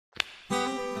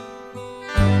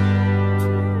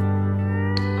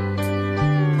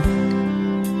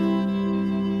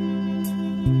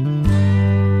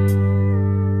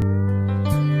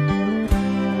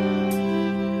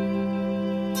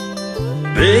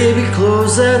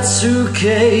close that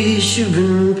suitcase you've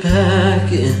been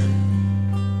packing.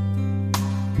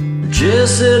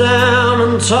 Just sit down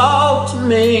and talk to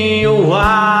me a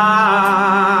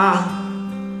while.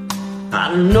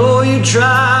 I know you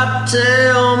tried to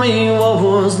tell me what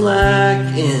was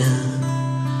lacking,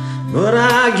 but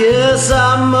I guess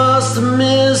I must have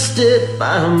missed it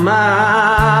by a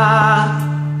mile.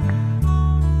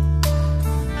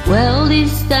 Well,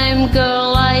 this time,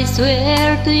 girl, I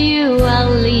swear to you I'll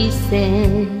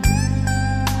listen.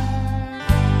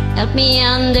 Help me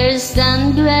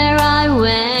understand where I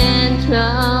went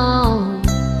wrong.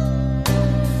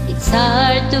 It's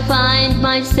hard to find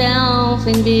myself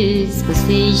in this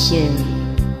position.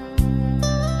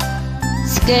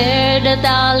 Scared that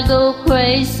I'll go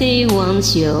crazy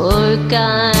once you're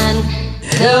gone.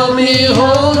 Help me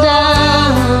hold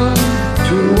on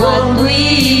to what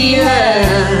we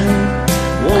had.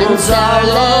 Once our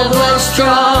love was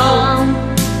strong,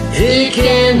 it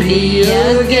can be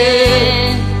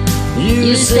again.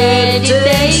 You said it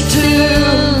takes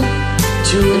two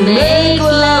to make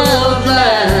love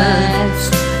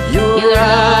last. You're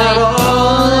right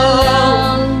all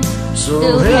along,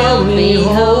 so help me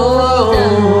hold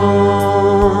on.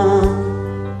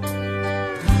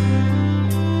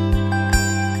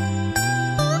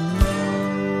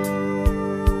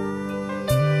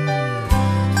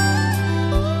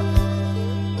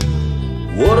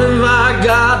 What have I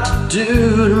got to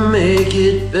do to make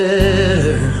it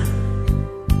better?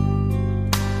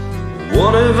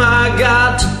 What have I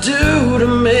got to do to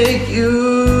make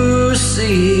you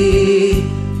see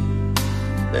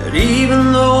that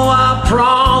even though I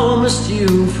promised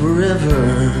you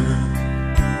forever,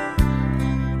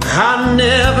 I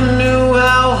never knew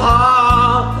how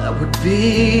hard that would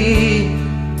be?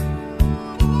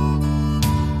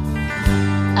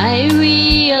 I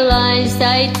realized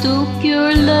I took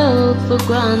your love for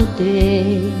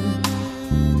granted,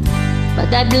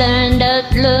 but I've learned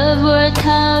that love worth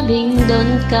having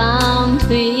don't come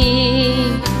free.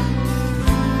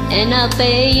 And I'll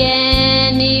pay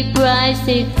any price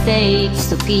it takes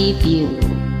to keep you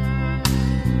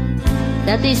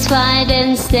satisfied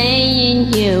and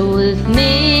staying here with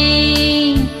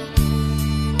me.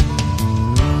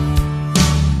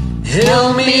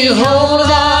 Help me hold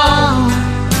on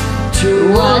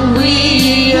to what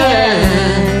we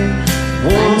had.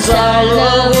 Once our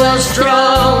love was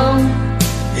strong,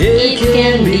 it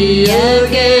can be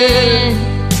again.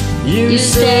 You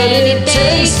said it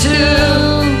takes two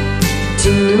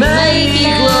to make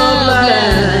love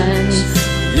last.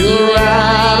 You're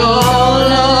right all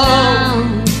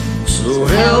along, so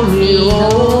help me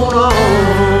hold on.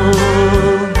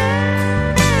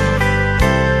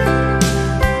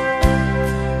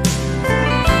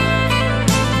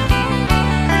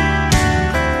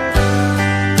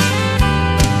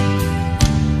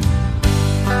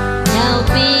 Help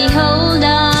me hold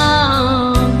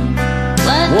on.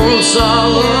 Once our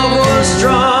love was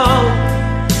strong,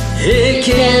 it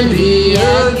can be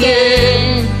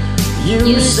again.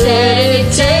 You said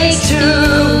it takes two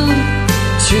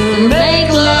to make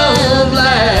love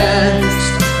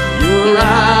last. You're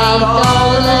right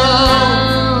all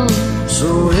along,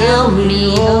 so help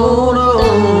me hold on.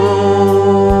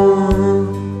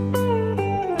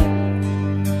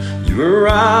 You're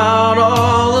right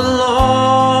all along,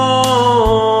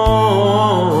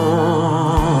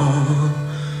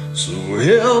 so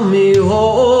help me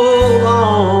hold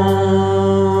on.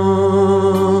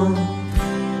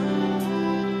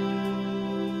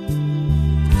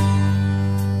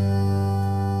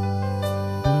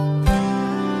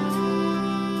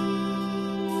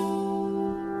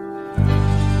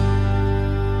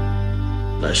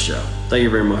 Nice job. Thank you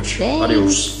very much. Thanks.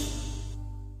 Adios.